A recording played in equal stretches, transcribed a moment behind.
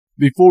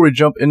Before we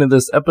jump into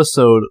this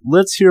episode,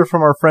 let's hear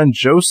from our friend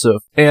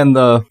Joseph and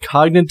the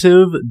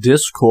cognitive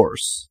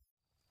discourse.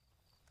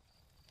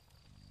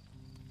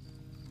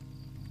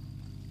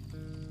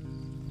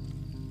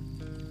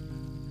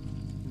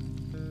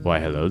 Why,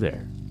 hello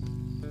there.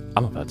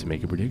 I'm about to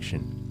make a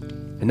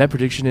prediction. And that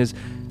prediction is,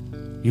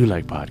 you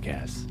like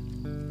podcasts.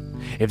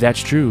 If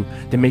that's true,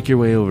 then make your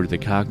way over to the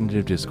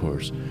Cognitive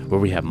Discourse, where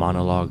we have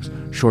monologues,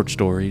 short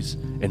stories,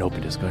 and open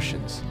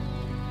discussions.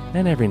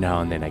 And every now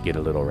and then I get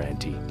a little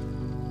ranty.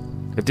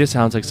 If this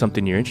sounds like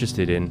something you're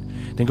interested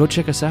in, then go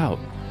check us out.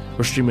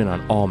 We're streaming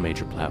on all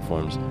major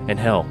platforms, and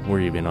hell,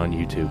 we're even on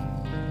YouTube.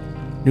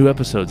 New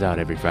episodes out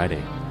every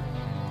Friday.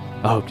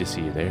 I hope to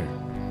see you there.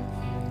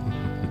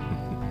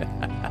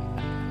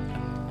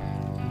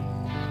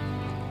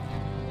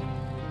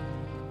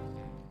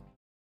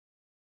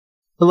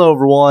 Hello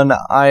everyone,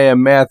 I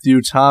am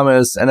Matthew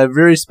Thomas, and a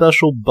very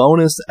special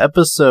bonus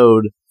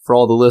episode for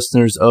all the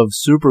listeners of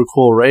Super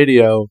Cool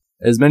Radio.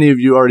 As many of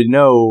you already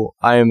know,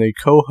 I am the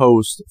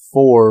co-host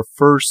for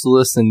First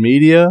Listen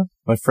Media.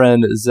 My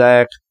friend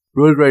Zach,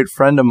 really great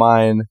friend of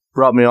mine,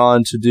 brought me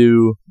on to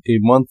do a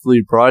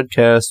monthly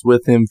broadcast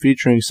with him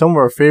featuring some of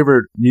our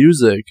favorite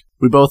music.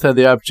 We both had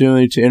the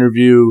opportunity to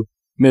interview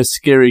Miss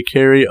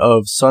Carrie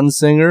of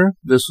Sunsinger.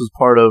 This was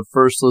part of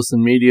First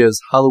Listen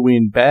Media's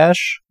Halloween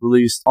Bash,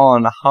 released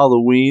on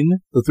Halloween.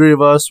 The three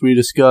of us, we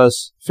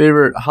discuss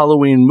favorite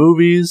Halloween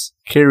movies,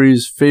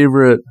 Carrie's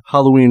favorite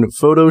Halloween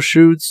photo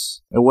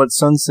shoots, and what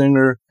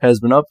Sunsinger has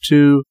been up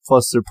to,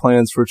 plus their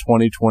plans for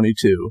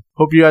 2022.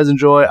 Hope you guys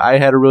enjoy. I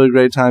had a really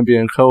great time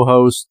being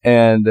co-host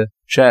and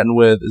chatting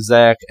with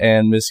Zach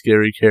and Miss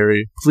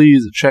Carrie.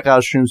 Please check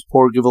out Stream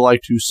Support, give a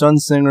like to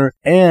Sunsinger,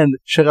 and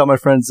check out my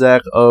friend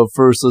Zach of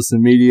First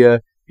Listen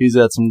Media. He's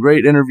got some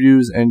great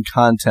interviews and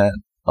content.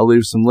 I'll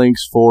leave some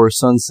links for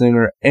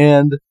Sunsinger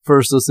and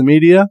First Listen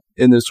Media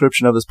in the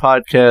description of this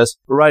podcast.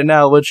 But right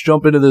now, let's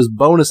jump into this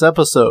bonus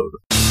episode.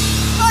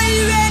 Are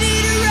you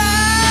ready to ride?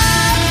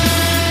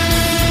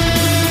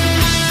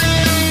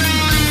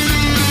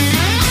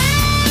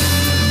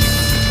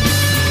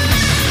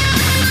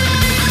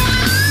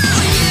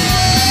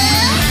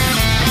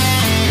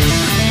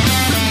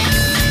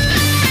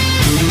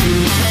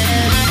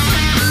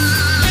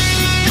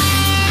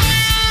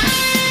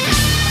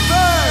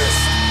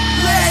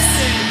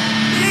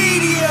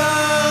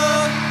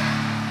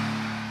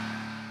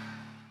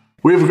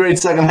 We have a great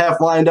second half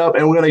lined up,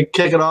 and we're going to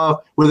kick it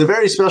off with a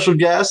very special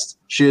guest.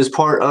 She is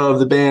part of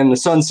the band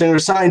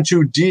Sunsinger, signed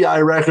to DI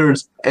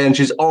Records, and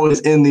she's always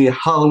in the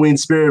Halloween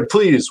spirit.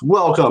 Please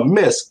welcome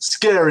Miss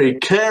Scary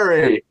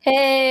Carrie.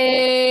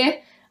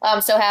 Hey, I'm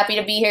so happy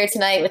to be here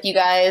tonight with you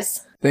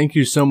guys. Thank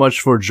you so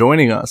much for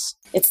joining us.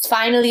 It's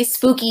finally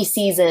spooky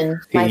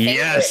season.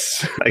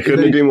 Yes, I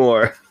couldn't agree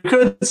more. You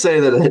could say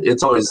that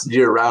it's always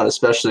year-round,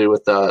 especially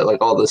with like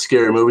all the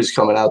scary movies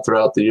coming out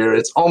throughout the year.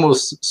 It's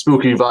almost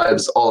spooky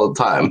vibes all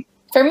the time.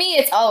 For me,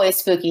 it's always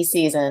spooky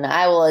season,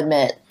 I will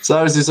admit. So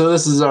obviously,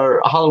 this is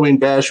our Halloween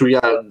bash. We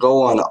got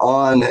going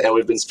on, and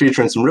we've been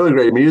featuring some really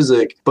great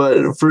music.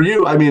 But for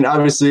you, I mean,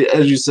 obviously,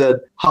 as you said,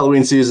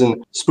 Halloween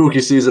season,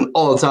 spooky season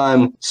all the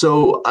time.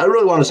 So I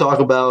really want to talk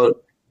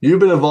about, you've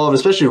been involved,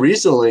 especially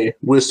recently,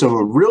 with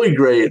some really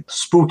great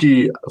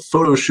spooky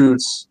photo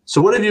shoots.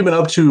 So what have you been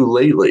up to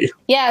lately?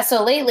 Yeah,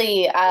 so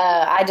lately,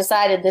 I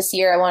decided this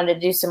year I wanted to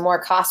do some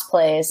more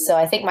cosplays. So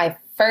I think my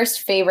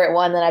first favorite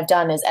one that I've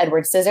done is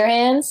Edward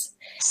Scissorhands.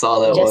 Saw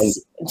that one.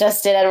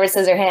 Just did Edward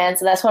Scissorhands.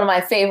 So that's one of my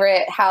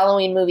favorite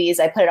Halloween movies.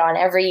 I put it on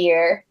every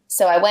year.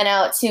 So I went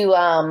out to,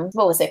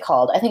 what was it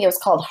called? I think it was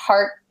called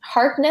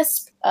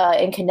Harkness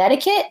in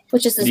Connecticut,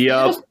 which is this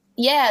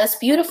this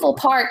beautiful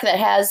park that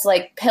has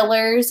like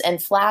pillars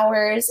and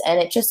flowers, and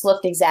it just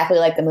looked exactly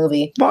like the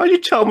movie. Why did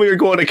you tell me you're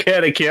going to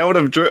Connecticut? I would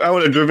have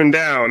driven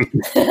down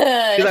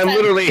because I'm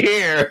literally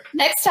here.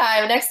 Next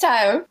time.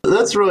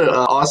 That's really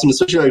awesome,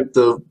 especially like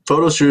the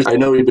photo shoots. I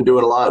know you've been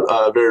doing a lot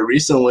very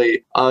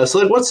recently. So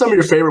like, what's some of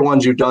your favorite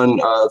ones you've done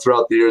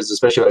throughout the years,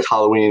 especially like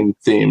Halloween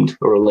themed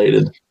or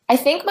related? I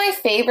think my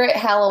favorite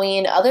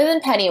Halloween, other than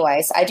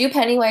Pennywise, I do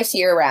Pennywise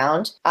year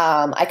round.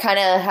 I kind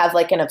of have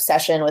like an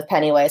obsession with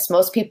Pennywise.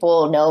 Most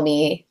people know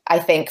me, I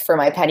think, for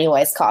my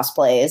Pennywise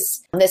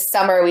cosplays. This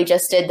summer, we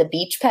just did the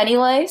beach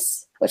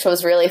Pennywise, which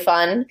was really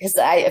fun because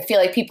I feel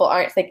like people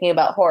aren't thinking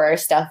about horror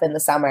stuff in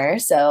the summer.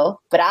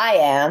 But I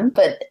am.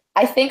 But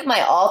I think my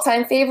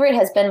all-time favorite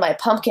has been my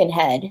pumpkin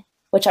head,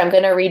 which I'm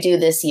going to redo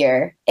this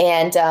year.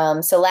 And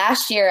so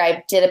last year,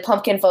 I did a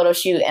pumpkin photo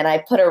shoot, and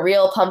I put a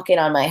real pumpkin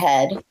on my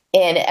head.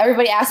 And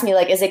everybody asked me,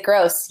 like, is it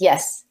gross?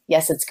 Yes,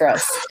 it's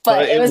gross.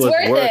 But it was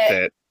worth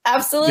it.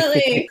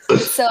 Absolutely.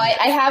 So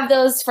I have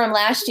those from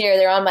last year.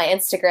 They're on my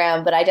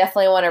Instagram, but I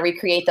definitely want to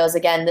recreate those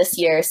again this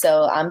year.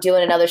 So I'm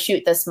doing another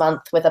shoot this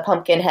month with a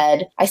pumpkin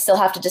head. I still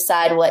have to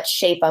decide what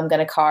shape I'm going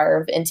to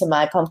carve into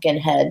my pumpkin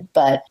head.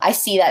 But I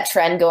see that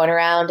trend going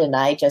around, and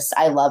I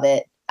love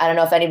it. I don't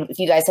know if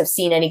you guys have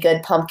seen any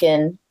good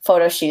pumpkin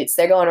photo shoots.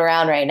 They're going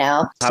around right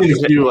now. I've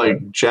seen a few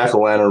like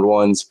jack-o'-lantern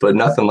ones, but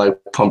nothing like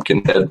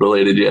pumpkin head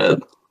related yet.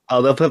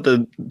 I'll definitely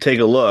have to take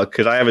a look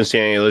because I haven't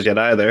seen any of those yet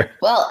either.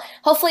 Well,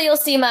 hopefully you'll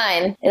see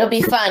mine. It'll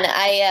be fun.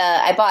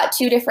 I bought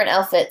 2 different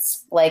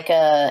outfits,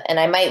 and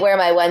I might wear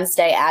my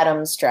Wednesday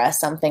Addams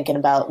dress. I'm thinking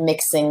about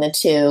mixing the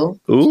 2.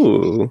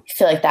 Ooh, I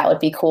feel like that would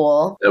be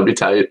cool. That'll be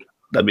tight.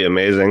 that'd be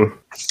amazing.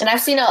 And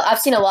I've seen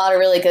a lot of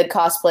really good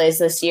cosplays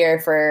this year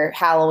for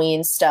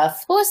Halloween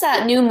stuff. What was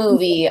that new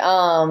movie?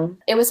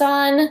 It was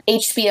on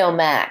HBO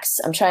Max.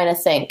 I'm trying to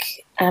think.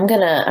 I'm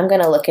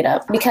gonna look it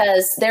up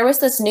because there was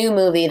this new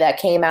movie that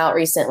came out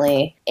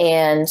recently,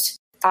 and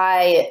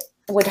I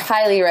would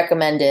highly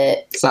recommend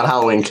it. It's not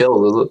Halloween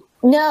Kills, is it?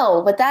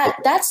 No, but that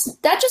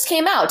just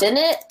came out, didn't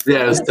it?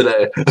 Yeah, it was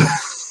today.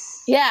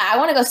 Yeah, I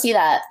want to go see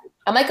that.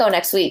 I might go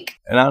next week.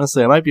 And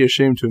honestly, I might be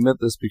ashamed to admit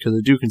this because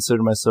I do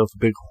consider myself a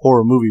big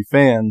horror movie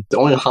fan. The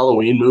only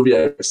Halloween movie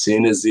I've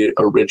seen is the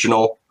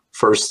original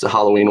first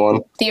Halloween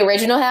one. The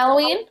original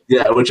Halloween?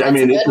 Yeah, which That's I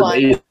mean, a good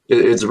one.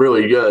 it's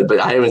really good,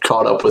 but I haven't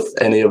caught up with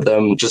any of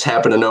them. Just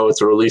happen to know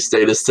its release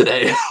date is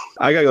today.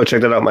 I gotta go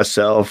check that out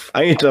myself.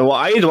 I need to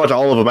watch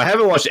all of them. I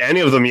haven't watched any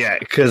of them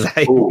yet because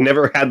I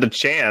never had the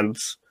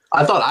chance.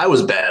 I thought I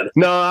was bad.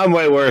 No, I'm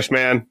way worse,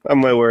 man.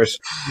 I'm way worse.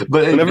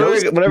 But whenever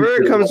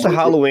it comes to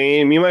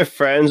Halloween, me and my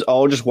friends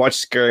all just watch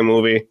Scary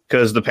Movie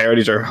because the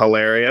parodies are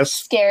hilarious.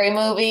 Scary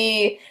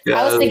Movie.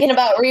 Yeah. I was thinking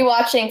about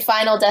rewatching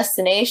Final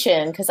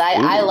Destination because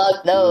I love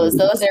those.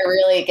 Those are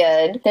really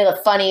good. They're a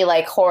funny,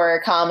 like,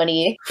 horror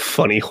comedy.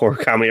 Funny horror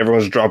comedy.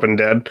 Everyone's dropping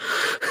dead.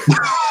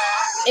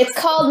 It's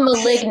called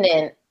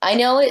Malignant. I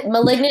know it.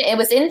 Malignant. It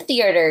was in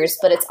theaters,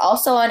 but it's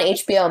also on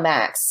HBO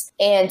Max.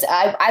 And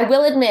I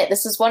will admit,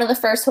 this is one of the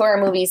first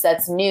horror movies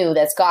that's new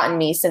that's gotten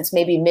me since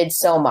maybe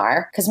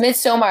Midsommar. Because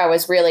Midsommar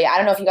was really, I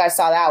don't know if you guys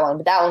saw that one,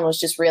 but that one was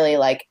just really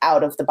like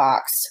out of the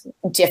box,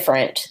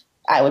 different,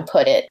 I would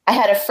put it. I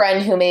had a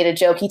friend who made a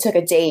joke. He took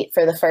a date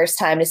for the first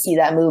time to see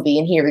that movie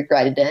and he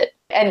regretted it.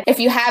 And if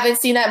you haven't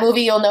seen that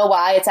movie, you'll know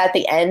why. It's at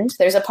the end.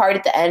 There's a part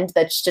at the end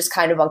that's just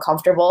kind of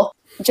uncomfortable.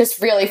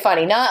 Just really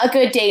funny. Not a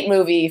good date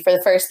movie for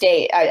the first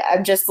date.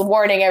 I'm just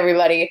warning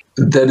everybody.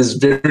 That is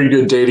very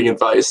good dating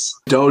advice.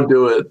 Don't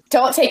do it.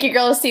 Don't take your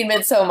girl to see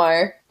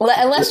Midsommar.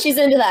 Unless she's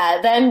into that,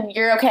 then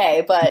you're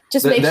okay. But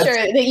just make sure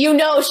that you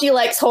know she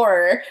likes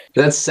horror.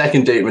 That's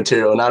second date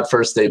material, not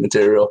first date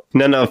material.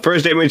 No.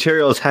 First date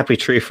material is Happy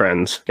Tree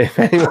Friends. If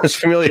anyone's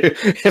familiar.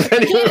 We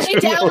can't be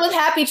down with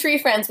Happy Tree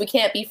Friends. We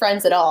can't be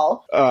friends at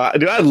all.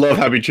 Dude, I love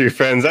Happy Tree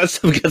Friends. That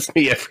stuff gets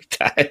me every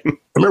time.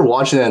 I remember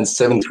watching that in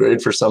 7th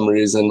grade for some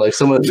reason. Like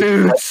someone,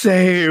 Dude,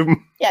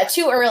 same. Yeah,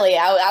 too early.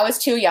 I was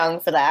too young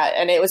for that,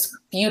 and it was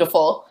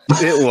beautiful.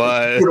 It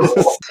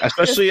was.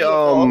 Especially,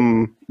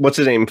 what's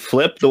his name?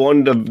 Flip, the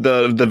one,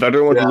 the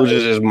veteran one who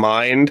loses his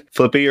mind,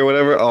 Flippy or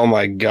whatever. Oh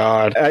my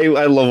god,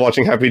 I love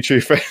watching Happy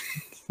Tree Friends.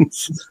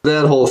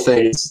 That whole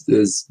thing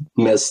is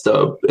messed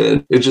up,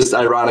 and it's just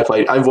ironic.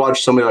 Like I've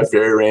watched so many like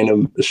very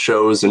random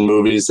shows and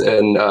movies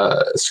in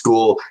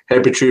school.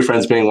 Happy Tree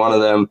Friends being one of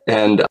them,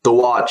 and The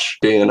Watch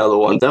being another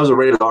one. That was a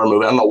rated R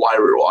movie. I don't know why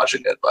we were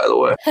watching it, by the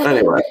way.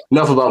 Anyway,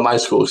 enough about my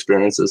school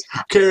experiences.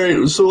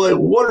 Carrie, so like,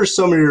 what are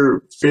some of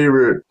your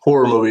favorite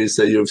horror movies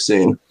that you've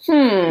seen?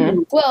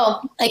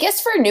 Well, I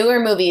guess for newer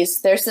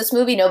movies, there's this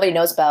movie nobody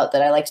knows about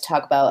that I like to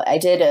talk about. I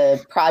did a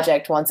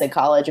project once in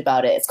college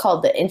about it. It's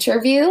called The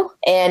Interview,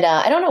 and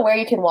I don't know where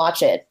you can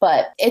watch it,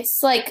 but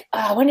it's like,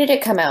 when did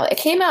it come out? It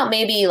came out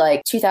maybe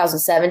like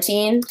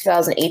 2017,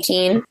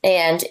 2018,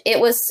 and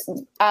it was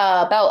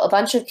about a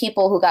bunch of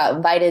people who got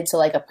invited to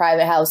like a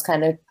private house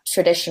kind of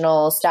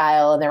traditional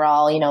style, and they're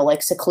all,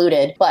 like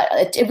secluded, but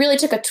it really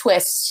took a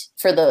twist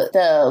for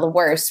the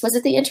worst. Was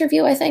it The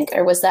Interview, I think,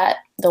 or was that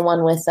the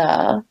one with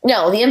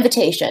no, The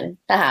Invitation?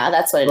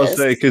 That's what it is.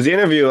 Because The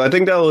Interview, I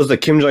think that was the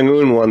Kim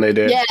Jong-un one they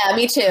did. Yeah,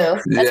 me too.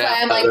 That's why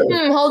I'm like,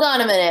 hold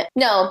on a minute.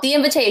 No, The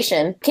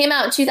Invitation came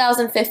out in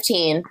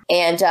 2015,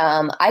 and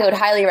I would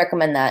highly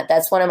recommend that.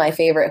 That's one of my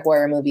favorite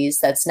horror movies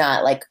that's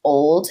not like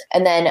old.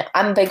 And then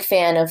I'm a big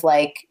fan of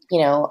like,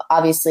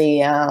 obviously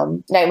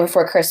Night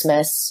Before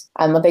Christmas.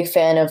 I'm a big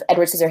fan of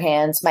Edward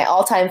Scissorhands. My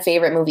all-time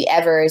favorite movie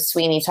ever is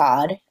Sweeney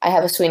Todd. I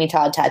have a Sweeney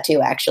Todd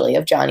tattoo, actually,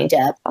 of Johnny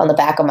Depp on the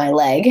back of my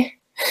leg.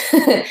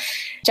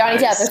 Johnny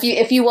Depp,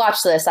 if you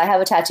watch this, I have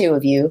a tattoo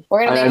of you.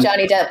 We're going to make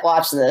Johnny Depp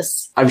watch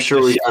this. I'm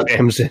sure we got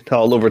it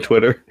all over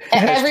Twitter.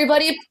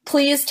 Everybody,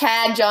 please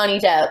tag Johnny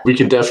Depp. We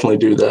can definitely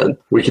do that.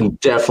 We can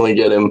definitely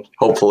get him,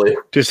 hopefully.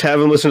 Just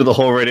have him listen to the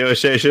whole radio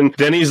station.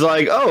 Then he's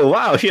like, oh,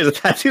 wow, he has a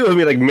tattoo of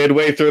me like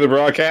midway through the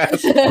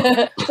broadcast.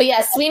 But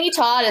yeah, Sweeney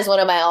Todd is one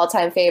of my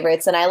all-time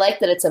favorites, and I like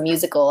that it's a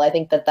musical. I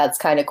think that that's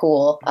kind of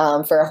cool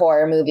for a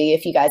horror movie.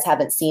 If you guys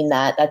haven't seen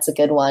that, that's a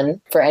good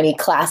one for any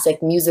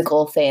classic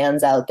musical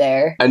fans out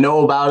there. I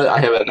know about it. I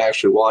haven't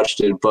actually watched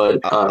it, but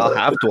I'll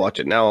have to watch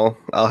it now.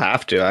 I'll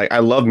have to. I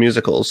love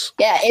musicals.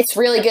 Yeah, it's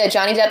really good.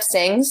 Johnny Depp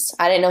sings.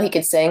 I didn't know he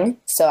could sing,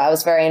 so I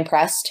was very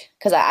impressed.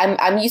 because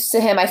I'm used to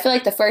him. I feel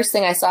like the first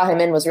thing I saw him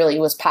in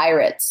was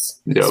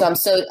Pirates. Yep.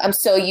 So I'm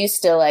so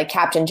used to like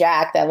Captain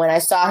Jack that when I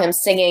saw him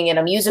singing in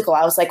a musical,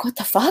 I was like, what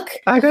the fuck?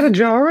 I got a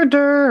jar of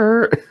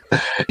dirt.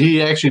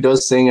 He actually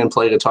does sing and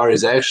play guitar.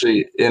 He's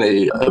actually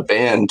in a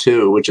band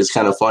too, which is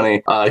kind of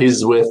funny.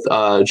 He's with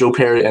Joe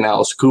Perry and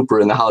Alice Cooper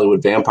in the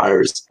Hollywood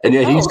Vampires. And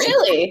yeah, he's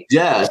really?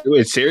 Yeah.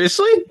 Wait,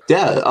 seriously?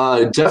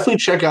 Yeah. Definitely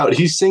check out.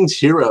 He sings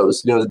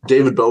Heroes. You know, the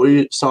David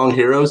Bowie song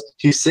Heroes.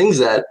 He sings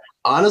that.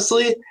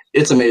 Honestly,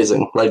 it's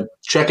amazing. Like,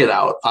 check it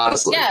out.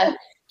 Honestly. Yeah.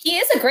 He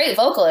is a great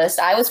vocalist.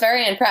 I was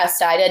very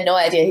impressed. I had no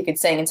idea he could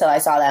sing until I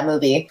saw that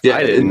movie. Yeah,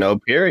 I didn't know,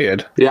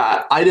 period.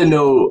 Yeah, I didn't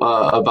know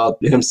about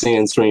him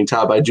singing Swinging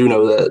Top. I do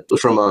know that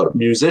from a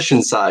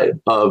musician side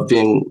of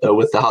being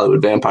with the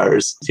Hollywood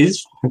Vampires.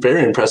 He's a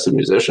very impressive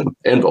musician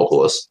and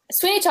vocalist.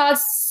 Sweeney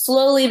Todd's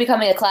slowly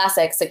becoming a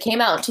classic. So it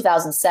came out in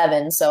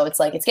 2007, so it's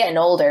like it's getting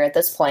older at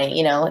this point.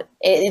 You know,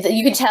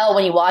 you can tell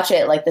when you watch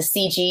it, like the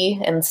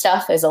CG and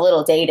stuff is a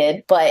little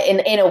dated, but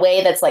in a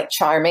way that's like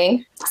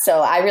charming. So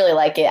I really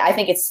like it. I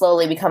think it's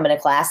slowly becoming a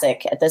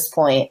classic at this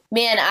point.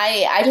 Man,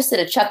 I just did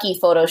a Chucky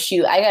photo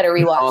shoot. I got to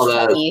rewatch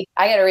Chucky.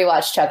 I got to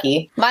rewatch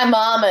Chucky. My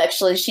mom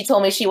actually, she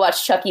told me she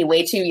watched Chucky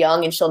way too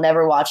young and she'll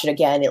never watch it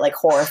again. It like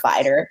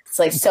horrified her. It's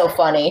like so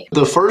funny.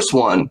 The first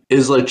one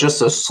is like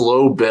just a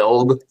slow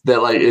build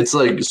that like it's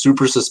like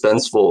super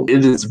suspenseful.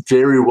 It is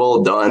very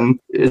well done.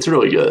 It's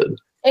really good.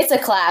 It's a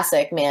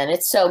classic, man.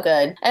 It's so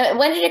good. And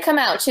when did it come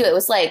out too? It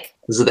was like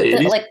Is it the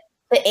 80s? Like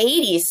the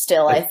 80s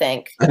still, I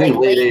think. I think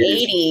like late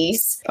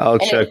 80s. I'll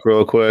check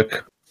real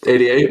quick.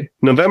 88?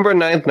 November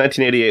 9th,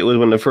 1988 was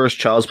when the first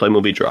Child's Play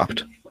movie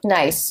dropped.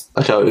 Nice.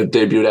 That's how it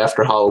debuted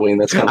after Halloween.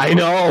 That's kind of I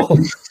know.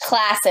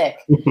 Classic.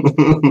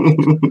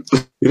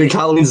 You think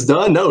Halloween's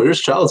done? No,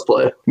 here's Child's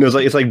Play.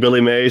 It's like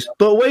Billy Mays.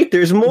 But wait,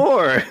 there's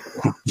more.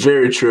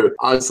 Very true.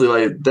 Honestly,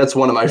 like that's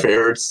one of my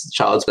favorites.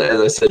 Child's Play. As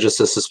I said,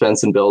 just a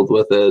suspense and build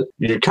with it.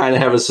 You kind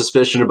of have a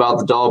suspicion about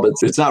the doll, but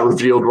it's not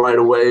revealed right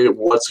away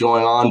what's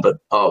going on. But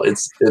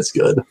it's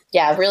good.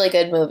 Yeah, really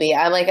good movie.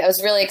 I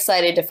was really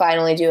excited to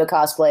finally do a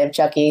cosplay of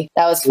Chucky.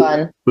 That was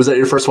fun. Was that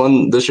your first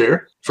one this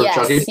year for yes,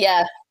 Chucky?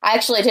 Yeah. I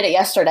actually did it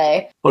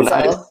yesterday. Oh,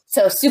 nice.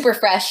 So super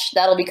fresh.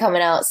 That'll be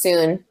coming out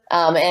soon.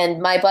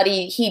 And my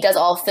buddy, he does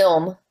all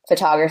film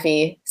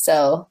photography,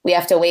 so we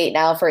have to wait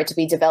now for it to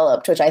be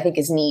developed, which I think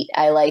is neat.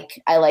 I like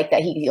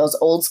that he goes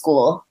old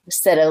school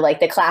instead of like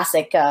the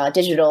classic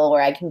digital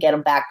where I can get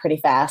them back pretty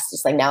fast.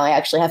 It's like now I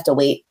actually have to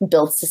wait and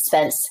build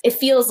suspense. It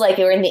feels like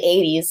we're in the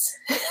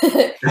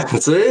 80s.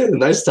 That's it.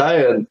 Nice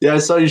tie-in. Yeah, I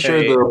saw you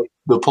shared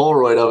the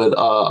Polaroid of it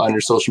on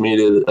your social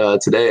media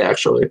today,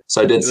 actually.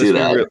 So I did see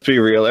that. Let's be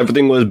real.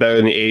 Everything was better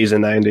in the 80s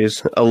and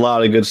 90s. A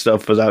lot of good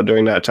stuff was out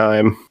during that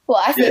time.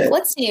 Well, I think,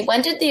 let's see,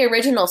 when did the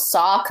original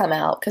Saw come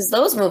out? Because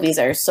those movies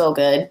are so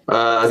good.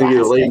 I think it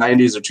was late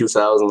 90s or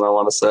 2000s, I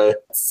want to say.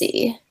 Let's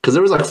see. Because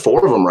there was like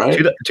 4 of them, right?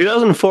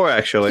 2004,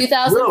 actually.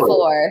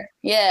 2004. Really?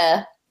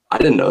 Yeah. I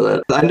didn't know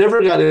that. I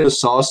never got into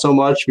Saw so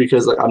much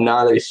because like I'm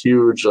not a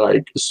huge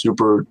like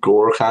super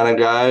gore kind of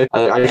guy.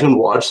 I can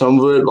watch some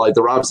of it, like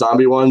the Rob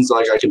Zombie ones,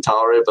 like I can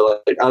tolerate,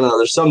 but like I don't know,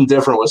 there's something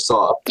different with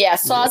Saw. Yeah,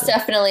 Saw is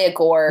definitely a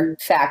gore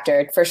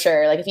factor for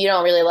sure. Like if you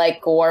don't really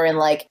like gore and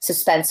like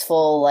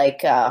suspenseful,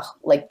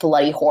 like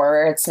bloody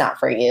horror, it's not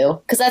for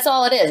you. Because that's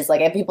all it is.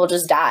 Like people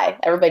just die.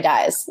 Everybody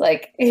dies.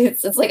 Like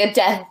it's like a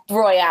death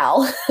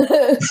royale.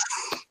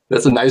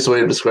 That's a nice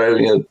way of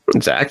describing it.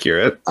 It's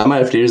accurate. I might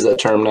have to use that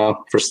term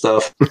now for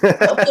stuff.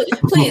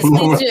 Please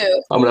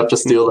do. I'm going to have to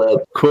steal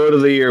that. Quote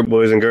of the year,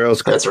 boys and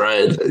girls. That's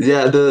right.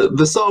 Yeah,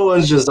 the Saw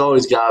ones just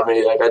always got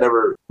me. Like I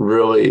never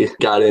really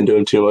got into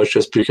them too much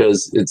just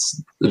because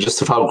it's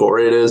just of how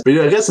gory it is. But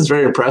yeah, I guess it's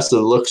very impressive.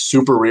 It looks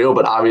super real,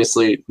 but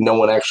obviously no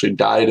one actually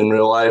died in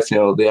real life. You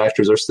know, the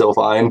actors are still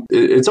fine.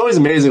 It's always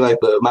amazing, like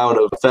the amount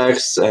of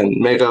effects and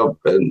makeup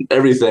and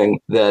everything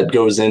that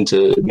goes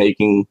into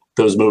making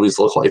those movies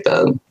look like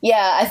that.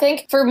 Yeah, I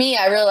think for me,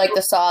 I really like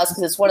the Saws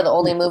because it's one of the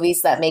only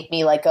movies that make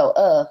me like go,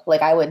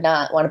 like I would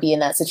not want to be in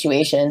that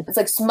situation. It's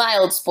like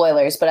mild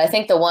spoilers, but I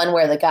think the one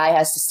where the guy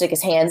has to stick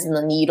his hands in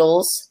the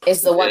needles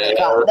is the one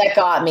that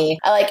got me.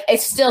 I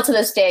still to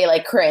this day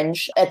like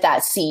cringe at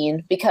that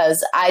scene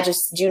because I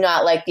just do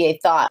not like the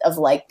thought of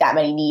like that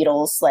many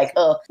needles. Like,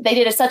 they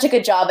did such a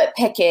good job at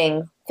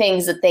picking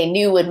things that they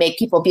knew would make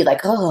people be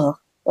like, oh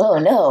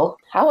no,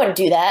 I wouldn't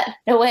do that.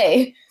 No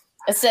way.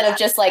 Instead of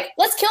just like,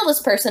 let's kill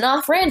this person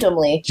off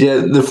randomly.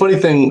 Yeah, the funny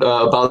thing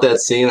about that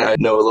scene, I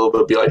know a little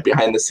bit like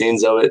behind the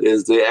scenes of it,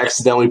 is they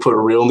accidentally put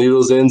real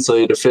needles in, so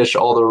you had to fish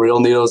all the real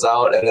needles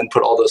out and then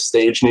put all those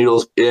stage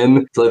needles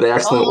in. So they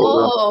accidentally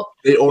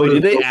ordered.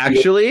 Did they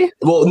actually?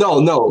 Well,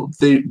 no.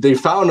 They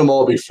found them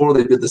all before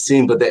they did the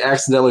scene, but they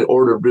accidentally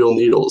ordered real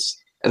needles.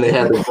 And they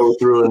had to go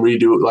through and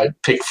redo, like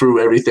pick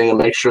through everything and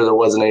make sure there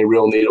wasn't any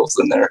real needles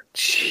in there.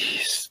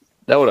 Jeez.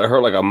 That would have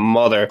hurt like a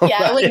mother.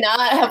 Yeah, I would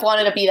not have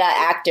wanted to be that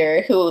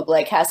actor who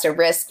like has to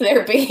risk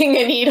there being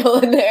a needle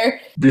in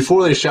there.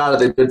 Before they shot it,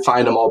 they did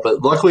find them all,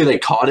 but luckily they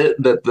caught it.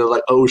 That they're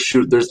like, oh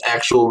shoot, there's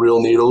actual real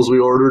needles we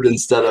ordered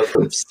instead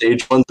of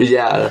stage ones. But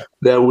yeah,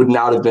 that would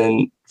not have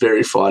been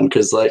very fun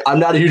because like I'm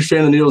not a huge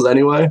fan of needles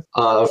anyway,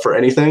 for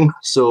anything.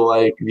 So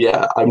like,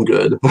 yeah, I'm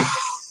good.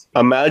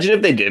 Imagine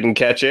if they didn't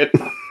catch it.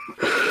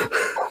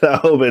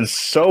 That would have been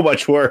so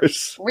much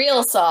worse.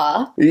 Real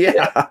Saw.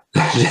 Yeah.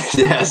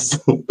 Yes.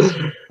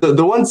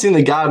 The one scene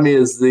that got me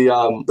is the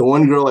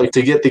one girl, like,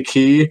 to get the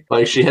key,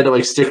 like she had to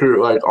like stick her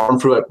like arm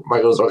through it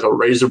was like a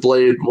razor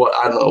blade, what,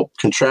 I don't know,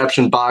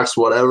 contraption box,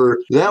 whatever.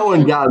 That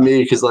one got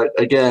me because, like,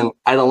 again,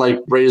 I don't like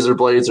razor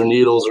blades or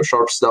needles or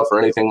sharp stuff or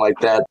anything like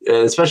that,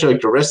 especially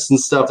like the wrists and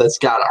stuff. That's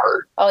gotta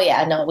hurt. Oh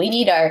yeah, no, we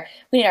need our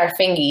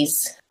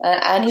fingies.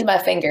 I need my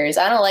fingers.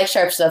 I don't like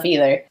sharp stuff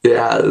either.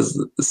 Yeah,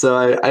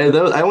 so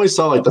I only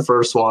saw like the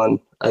first one,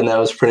 and that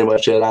was pretty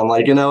much it. I'm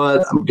like, you know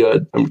what? I'm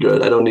good.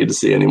 I don't need to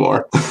see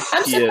anymore.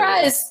 I'm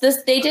surprised.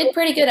 They did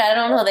pretty good. I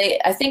don't know.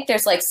 I think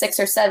there's like 6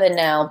 or 7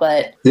 now,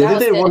 but yeah, I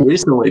think they won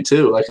recently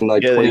too, like in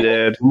like 20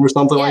 or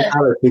something like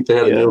that. I think they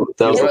had a new.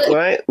 That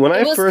was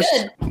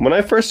when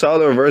I first saw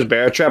the reverse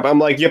bear trap, I'm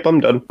like, yep, I'm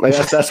done. Like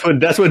that's what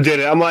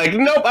did it. I'm like,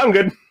 nope, I'm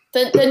good.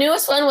 The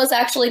newest one was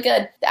actually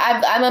good.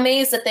 I'm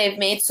amazed that they've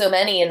made so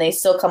many and they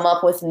still come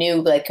up with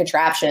new like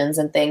contraptions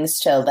and things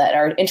that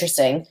are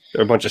interesting.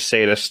 They're a bunch of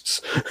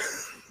sadists.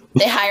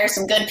 They hire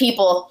some good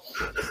people.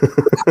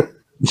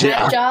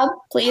 Yeah. Job,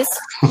 please.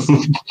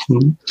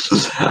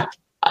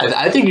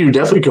 I think you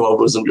definitely come up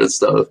with some good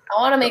stuff.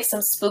 I want to make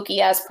some spooky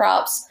ass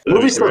props.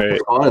 Movies are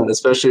fun,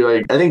 especially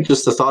like I think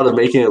just the thought of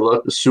making it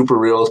look super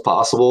real as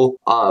possible.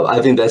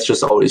 I think that's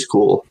just always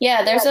cool.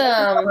 Yeah, there's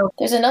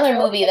another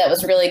movie that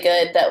was really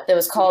good that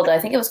was called, I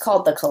think it was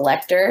called The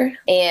Collector,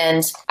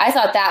 and I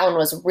thought that one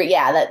was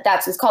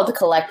it's called The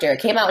Collector. It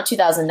came out in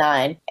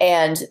 2009,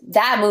 and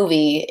that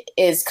movie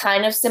is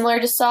kind of similar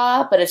to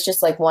Saw, but it's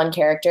just like one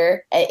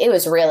character. It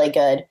was really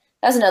good.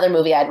 That's another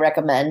movie I'd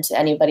recommend to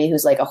anybody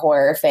who's like a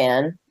horror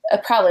fan.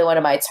 Probably one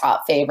of my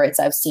top favorites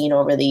I've seen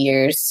over the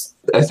years.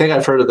 I think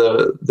I've heard of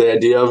the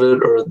idea of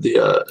it or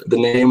the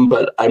name,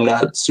 but I'm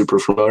not super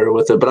familiar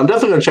with it. But I'm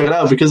definitely going to check it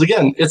out because,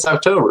 again, it's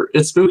October.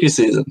 It's spooky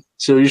season.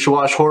 So you should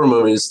watch horror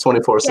movies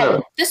 24/7. Yeah,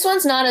 this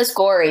one's not as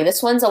gory.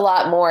 This one's a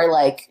lot more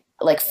like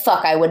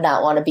fuck, I would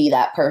not want to be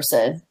that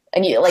person.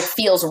 And it like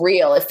feels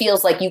real. It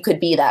feels like you could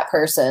be that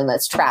person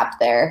that's trapped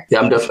there. Yeah,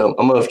 I'm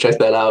going to check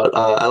that out.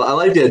 I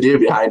like the idea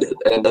behind it.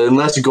 And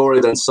less gory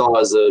than Saw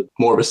is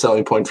more of a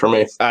selling point for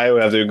me. I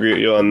would have to agree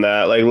with you on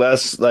that. Like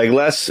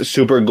less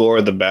super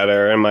gore, the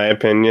better, in my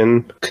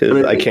opinion.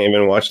 Because I can't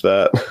even watch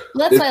that.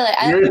 Well, that's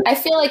why I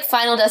feel like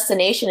Final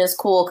Destination is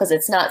cool because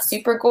it's not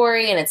super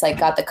gory and it's like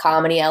got the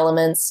comedy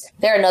elements.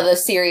 They're another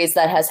series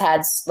that has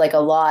had like a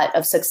lot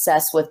of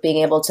success with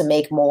being able to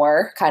make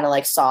more, kind of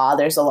like Saw.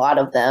 There's a lot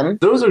of them.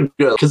 Those are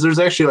good because there's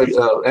actually like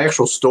an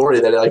actual story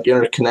that like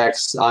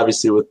interconnects,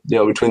 obviously, with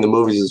between the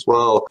movies as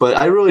well. But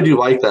I really do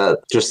like that,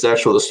 just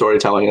the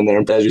storytelling in there,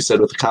 as you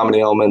said, with the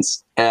comedy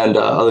elements and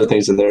other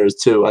things in there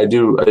too. I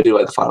do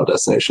like the Final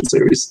Destination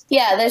series.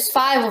 Yeah, there's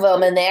 5 of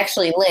them, and they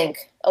actually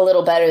link a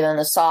little better than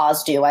the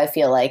Saws do. I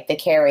feel like they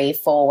carry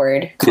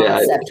forward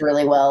concept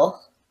really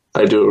well.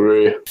 I do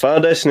agree.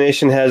 Final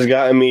Destination has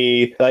gotten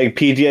me like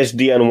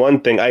PTSD on one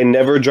thing. I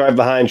never drive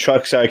behind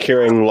trucks that are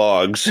carrying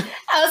logs.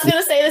 I was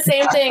going to say the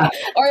same thing.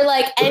 Or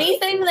like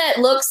anything that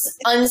looks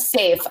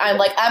unsafe. I'm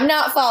like, I'm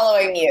not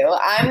following you.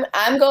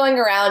 I'm going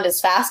around as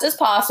fast as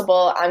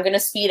possible. I'm going to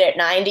speed at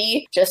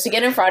 90 just to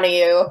get in front of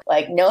you.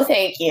 Like, no,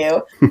 thank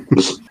you.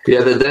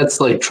 Yeah,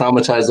 that's like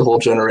traumatized the whole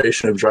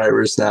generation of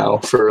drivers now.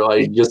 For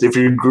like, just if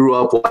you grew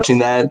up watching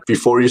that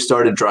before you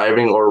started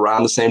driving or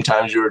around the same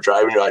time as you were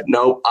driving, you're like,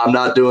 nope, I'm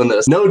not doing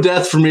this. No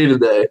death for me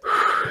today.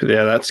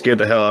 Yeah, that scared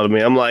the hell out of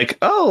me. I'm like,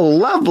 oh,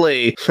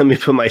 lovely. Let me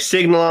put my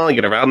signal on and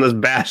get around this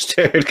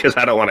bastard because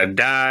I don't want to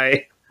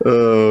die.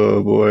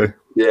 Oh, boy.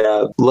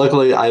 Yeah,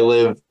 luckily I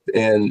live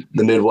in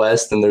the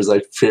Midwest and there's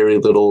like very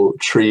little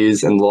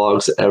trees and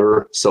logs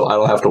ever, so I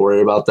don't have to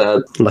worry about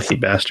that. Lucky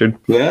bastard.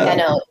 Yeah. I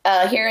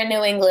know. Here in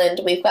New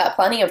England, we've got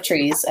plenty of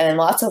trees and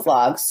lots of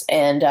logs,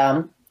 and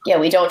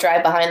we don't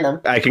drive behind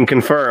them. I can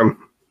confirm.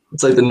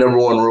 It's like the number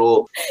one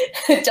rule.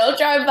 Don't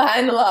drive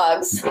behind the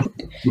logs.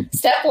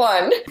 Step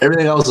 1.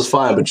 Everything else is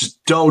fine, but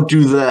just don't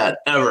do that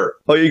ever.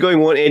 Oh, you're going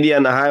 180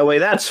 on the highway?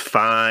 That's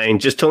fine.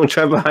 Just don't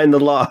drive behind the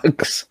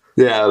logs.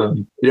 Yeah.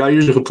 I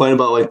usually complain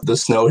about like the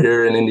snow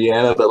here in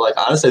Indiana, but like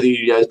honestly, I think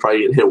you guys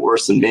probably get hit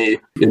worse than me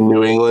in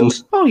New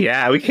England. Oh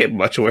yeah, we get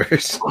much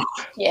worse.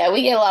 Yeah,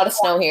 we get a lot of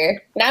snow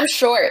here. And I'm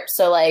short,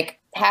 so like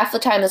half the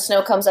time the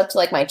snow comes up to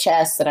like my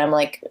chest and I'm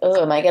like,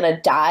 oh, am I gonna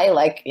die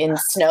like in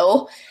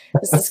snow?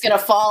 Is this gonna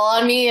fall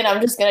on me and I'm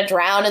just gonna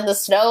drown in the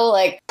snow?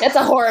 Like, that's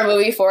a horror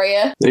movie for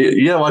you.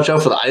 You gotta watch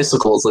out for the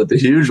icicles, like the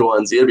huge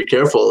ones. You gotta be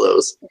careful of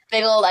those.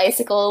 Big old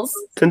icicles.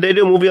 Didn't they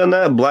do a movie on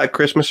that? Black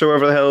Christmas or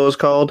whatever the hell it was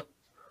called?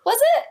 Was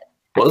it?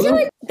 I feel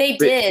like they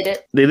did.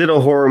 They did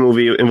a horror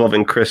movie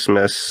involving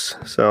Christmas,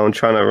 so I'm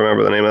trying to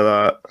remember the name of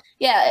that.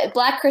 Yeah,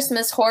 Black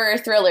Christmas Horror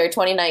Thriller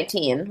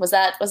 2019. Was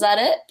that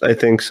it? I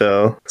think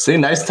so. See,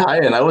 nice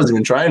tie-in. I wasn't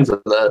even trying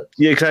for that.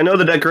 Yeah, because I know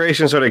the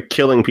decorations started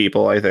killing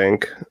people, I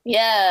think.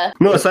 Yeah.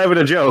 No, it's not even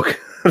a joke.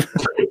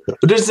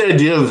 But just the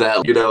idea of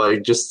that,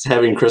 like just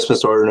having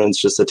Christmas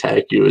ornaments just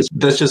attack you,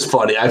 that's just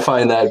funny. I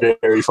find that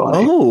very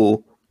funny.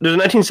 Oh, there's a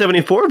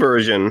 1974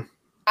 version.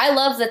 I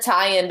love the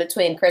tie-in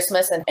between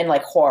Christmas and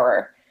like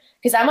horror.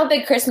 Because I'm a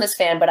big Christmas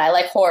fan, but I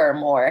like horror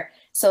more.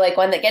 So like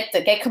when they get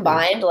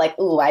combined, like,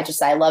 ooh, I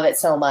love it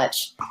so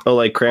much. Oh,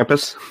 like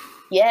Krampus?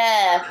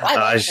 Yeah. I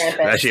love Krampus.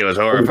 That shit was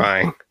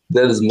horrifying.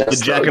 That is messed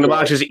The Jack in the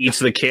Box just eats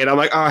the kid. I'm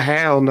like, oh,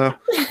 hell no.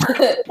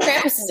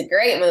 Krampus is a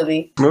great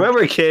movie.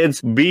 Remember,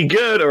 kids, be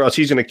good or else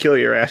he's going to kill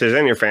your asses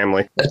and your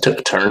family. That took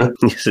a turn.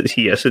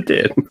 Yes, it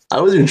did.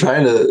 I wasn't even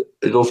trying to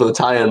go for the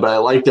tie-in, but I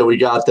like that we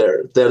got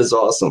there. That is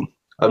awesome.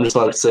 I'm just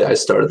wanted to say I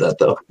started that,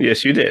 though.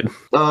 Yes, you did.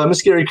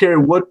 Miss Carrie,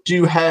 what do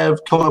you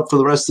have coming up for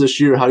the rest of this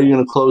year? How are you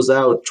going to close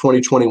out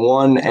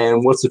 2021?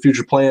 And what's the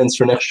future plans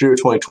for next year,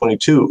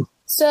 2022?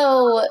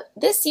 So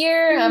this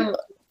year, I'm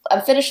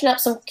finishing up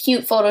some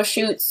cute photo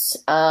shoots.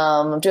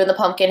 I'm doing the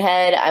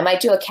Pumpkinhead. I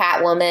might do a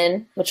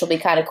Catwoman, which will be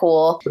kind of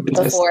cool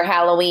before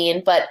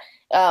Halloween. But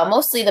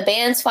mostly the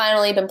band's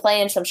finally been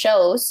playing some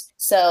shows.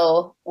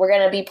 So we're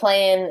going to be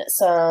playing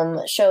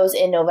some shows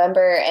in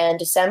November and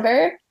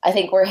December. I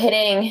think we're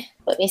hitting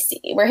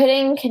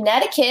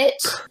Connecticut.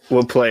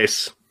 What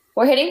place?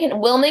 We're hitting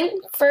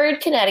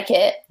Wilmingford,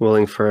 Connecticut.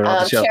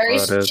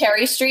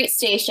 Cherry Street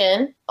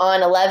Station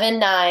on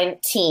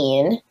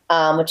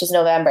 11/19, which is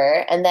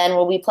November. And then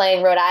we'll be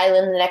playing Rhode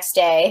Island the next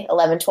day,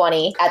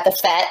 11/20, at the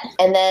Fete.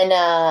 And then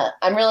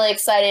I'm really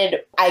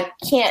excited. I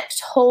can't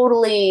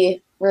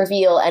totally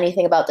reveal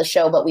anything about the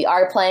show, but we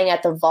are playing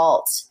at the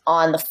Vault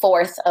on the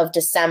 4th of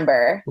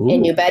December in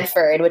New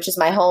Bedford, which is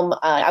my home.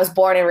 I was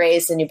born and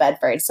raised in New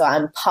Bedford, so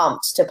I'm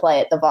pumped to play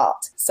at the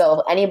Vault.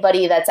 So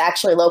anybody that's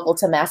actually local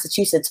to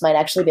Massachusetts might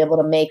actually be able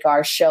to make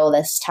our show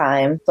this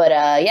time. But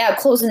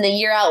closing the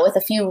year out with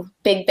a few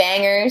big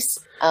bangers.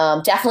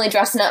 Definitely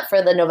dressing up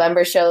for the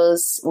November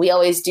shows. We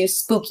always do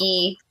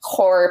spooky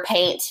horror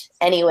paint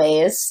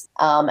anyways.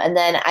 And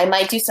then I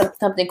might do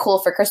something cool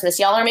for Christmas.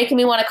 Y'all are making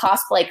me want to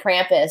cosplay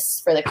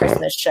Krampus for the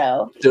Christmas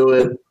show. Do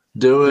it.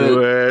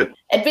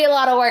 It'd be a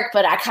lot of work,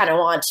 but I kind of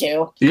want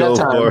to. Go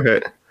for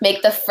it.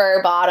 Make the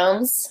fur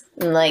bottoms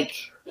and like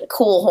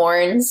cool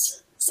horns.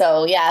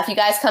 So yeah, if you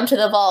guys come to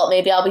the Vault,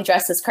 maybe I'll be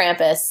dressed as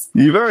Krampus.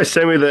 You better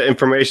send me the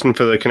information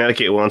for the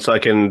Connecticut one so I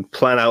can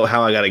plan out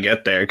how I got to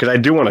get there, because I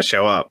do want to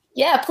show up.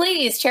 Yeah,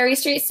 please, Cherry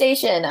Street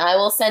Station. I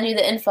will send you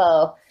the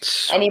info.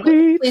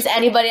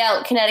 Anybody out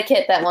in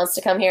Connecticut that wants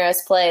to come hear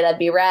us play, that'd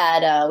be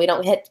rad. We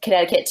don't hit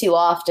Connecticut too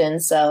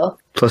often, so.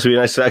 Plus, it'd be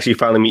nice to actually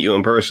finally meet you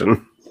in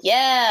person.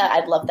 Yeah,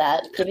 I'd love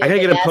that. I gotta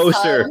get a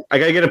poster. I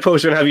gotta get a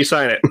poster and have you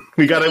sign it.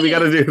 We gotta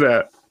do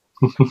that.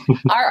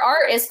 Our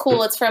art is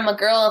cool. It's from a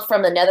girl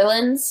from the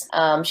Netherlands.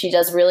 She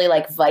does really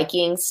like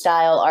Viking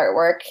style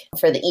artwork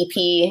for the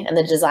EP and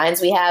the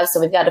designs we have. So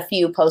we've got a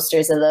few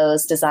posters of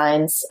those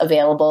designs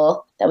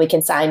available that we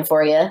can sign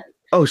for you.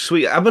 Oh,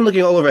 sweet. I've been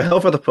looking all over hell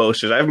for the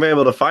posters. I haven't been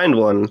able to find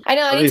one. I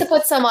know. I need to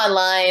put some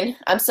online.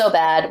 I'm so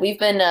bad. We've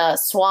been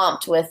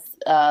swamped with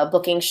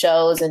booking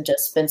shows and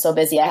just been so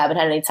busy. I haven't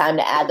had any time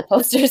to add the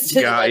posters to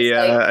the website.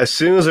 Yeah. As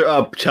soon as they're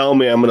up, tell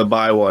me I'm going to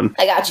buy one.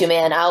 I got you,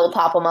 man. I will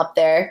pop them up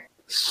there.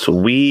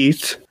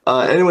 Sweet.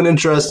 Anyone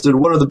interested,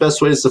 what are the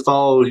best ways to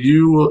follow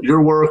you,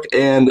 your work,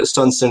 and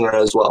Sunsinger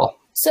as well?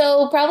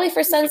 So probably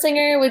for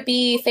Sunsinger would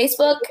be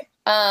Facebook.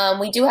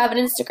 We do have an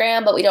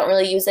Instagram, but we don't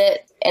really use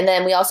it. And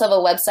then we also have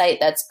a website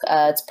that's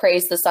it's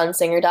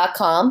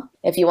praisethesunsinger.com.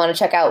 If you want to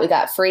check out, we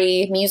got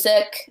free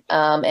music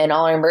and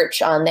all our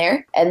merch on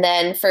there. And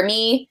then for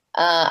me,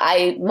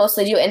 I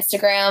mostly do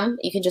Instagram.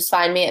 You can just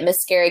find me at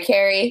Miss Scary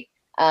Carrie.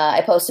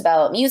 I post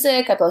about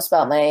music, I post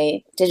about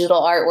my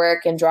digital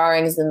artwork and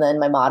drawings, and then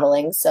my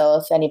modeling. So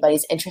if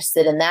anybody's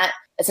interested in that,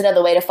 it's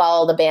another way to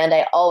follow the band.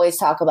 I always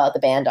talk about the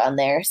band on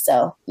there,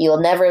 so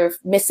you'll never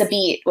miss a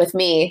beat with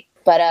me.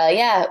 But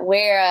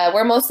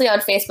we're mostly on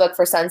Facebook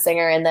for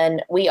Sunsinger, and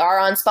then we are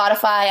on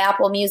Spotify,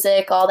 Apple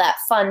Music, all that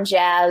fun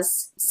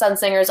jazz.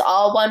 Sunsinger's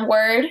all one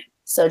word.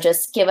 So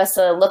just give us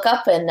a look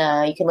up and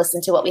you can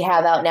listen to what we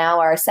have out now.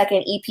 Our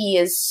second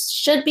EP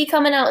should be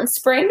coming out in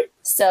spring.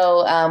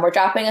 So we're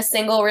dropping a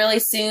single really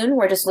soon.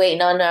 We're just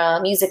waiting on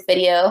a music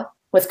video.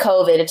 With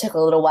COVID, it took a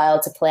little while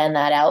to plan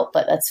that out,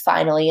 but that's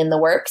finally in the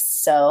works.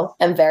 So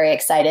I'm very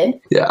excited.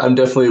 Yeah, I'm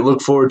definitely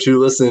look forward to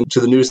listening to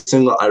the new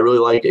single. I really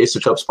like Ace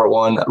of Cups Part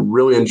 1. I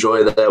really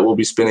enjoy that. We'll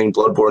be spinning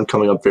Bloodborne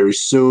coming up very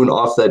soon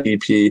off that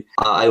EP.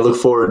 I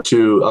look forward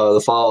to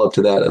the follow-up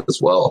to that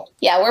as well.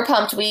 Yeah, we're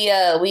pumped.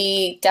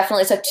 We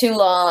definitely took too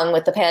long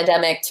with the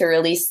pandemic to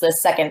release the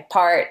second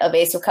part of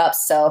Ace of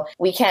Cups, so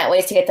we can't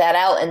wait to get that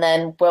out. And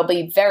then we'll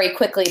be very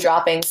quickly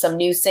dropping some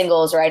new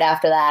singles right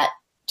after that.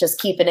 Just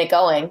keeping it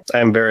going.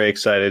 I'm very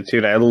excited too.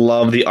 And I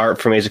love the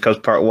art from Ace of Cups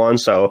Part 1,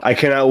 so I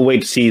cannot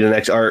wait to see the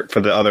next art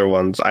for the other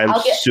ones. I'm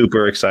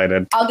super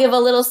excited. I'll give a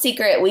little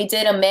secret. We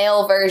did a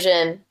male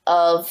version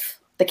of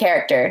the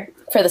character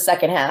for the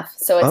second half.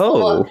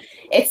 So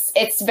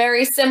it's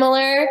very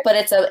similar, but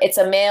it's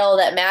a male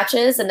that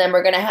matches, and then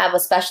we're gonna have a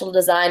special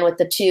design with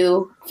the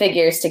two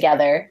figures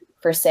together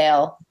for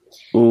sale.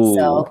 Ooh.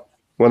 So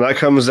when that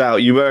comes out,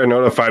 you better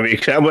notify me.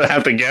 'Cause I'm gonna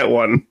have to get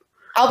one.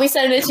 I'll be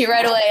sending it to you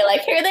right away.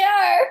 Like, here they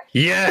are,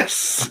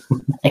 Yes.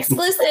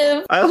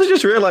 exclusive. I also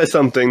just realized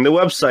something. The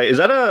website, is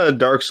that a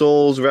Dark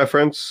Souls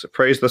reference?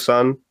 Praise the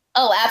Sun.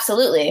 Oh,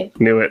 absolutely.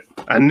 Knew it.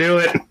 I knew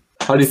it.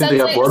 How do you think they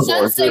got Bloodborne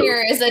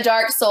Sunsinger too? is a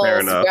Dark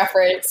Souls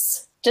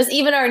reference. Just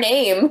even our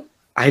name.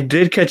 I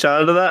did catch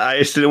on to that. I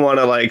just didn't want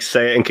to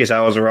say it in case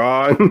I was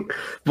wrong.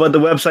 But the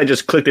website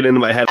just clicked it into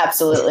my head.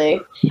 Absolutely.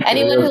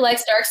 Anyone who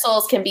likes Dark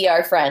Souls can be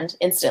our friend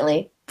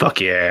instantly. Fuck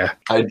yeah.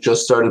 I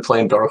just started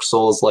playing Dark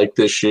Souls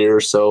this year,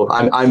 so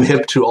I'm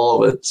hip to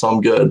all of it, so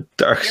I'm good.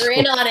 You're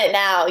in on it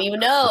now, you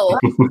know.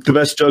 The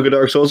best joke of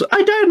Dark Souls.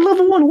 I died in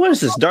level 1. What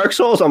is this? Dark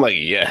Souls? I'm like,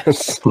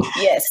 yes.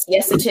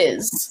 Yes it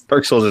is.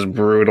 Dark Souls is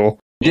brutal.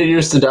 Get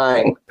used to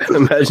dying.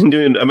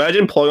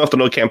 Imagine pulling off the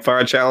no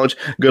campfire challenge.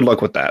 Good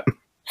luck with that.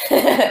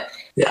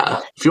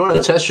 Yeah. If you want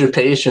to test your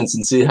patience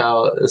and see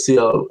how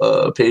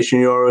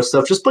patient you are with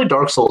stuff, just play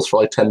Dark Souls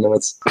for 10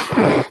 minutes.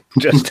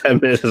 Just 10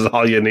 minutes is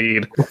all you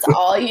need. That's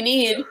all you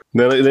need.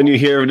 Then you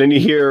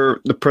hear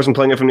the person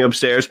playing it from the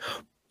upstairs.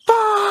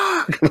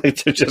 Fuck! They're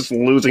just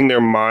losing their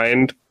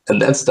mind.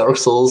 And that's Dark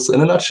Souls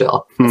in a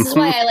nutshell. This is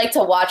why I like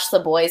to watch the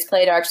boys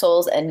play Dark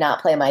Souls and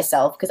not play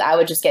myself, because I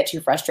would just get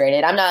too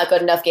frustrated. I'm not a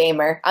good enough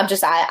gamer.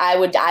 I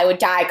would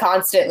die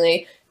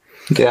constantly.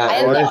 Yeah,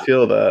 I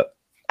feel that.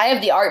 I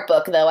have the art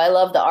book, though. I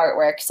love the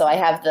artwork, so I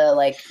have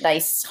the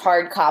nice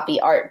hard copy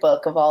art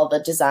book of all the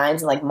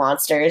designs and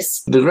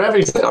monsters. The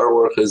graphics and the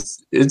artwork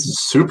it's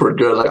super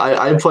good.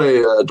 I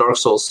play Dark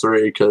Souls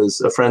 3 because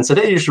a friend said,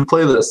 "Hey, you should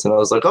play this," and I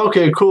was like,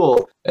 "Okay,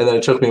 cool." And then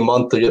it took me a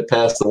month to get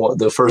past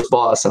the first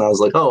boss, and I was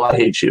like, "Oh, I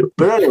hate you."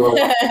 But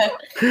anyway,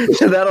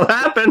 that'll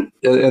happen.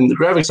 And the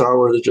graphics and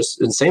artwork are just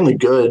insanely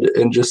good,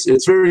 and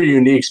it's very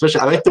unique.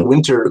 Especially, I like the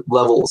winter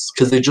levels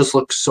because they just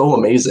look so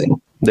amazing.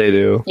 They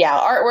do. Yeah,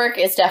 artwork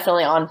is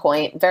definitely on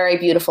point. Very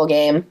beautiful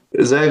game.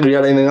 Zach, you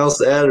got anything else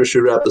to add, or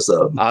should we wrap this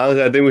up? I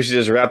think we should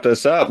just wrap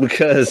this up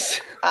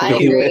because I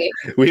agree.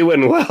 We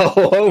went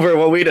well over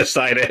what we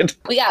decided.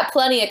 We got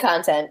plenty of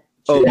content.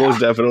 Oh, yeah. Most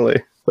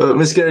definitely.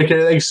 Miss Carrie,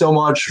 thanks so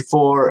much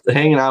for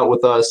hanging out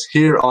with us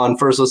here on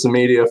First Listen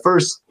Media.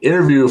 First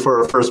interview for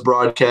our first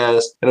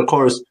broadcast. And of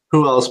course,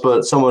 who else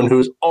but someone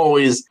who's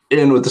always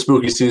in with the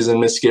spooky season,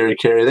 Miss Carrie.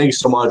 Thank you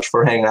so much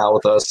for hanging out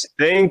with us.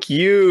 Thank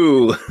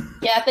you.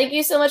 Yeah, thank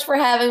you so much for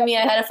having me.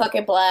 I had a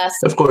fucking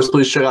blast. Of course,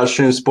 please check out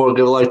Stream Sport.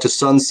 Give a like to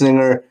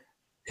Sunsinger.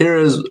 Here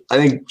is, I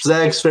think,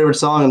 Zach's favorite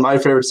song and my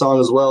favorite song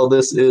as well.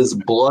 This is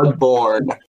Bloodborne.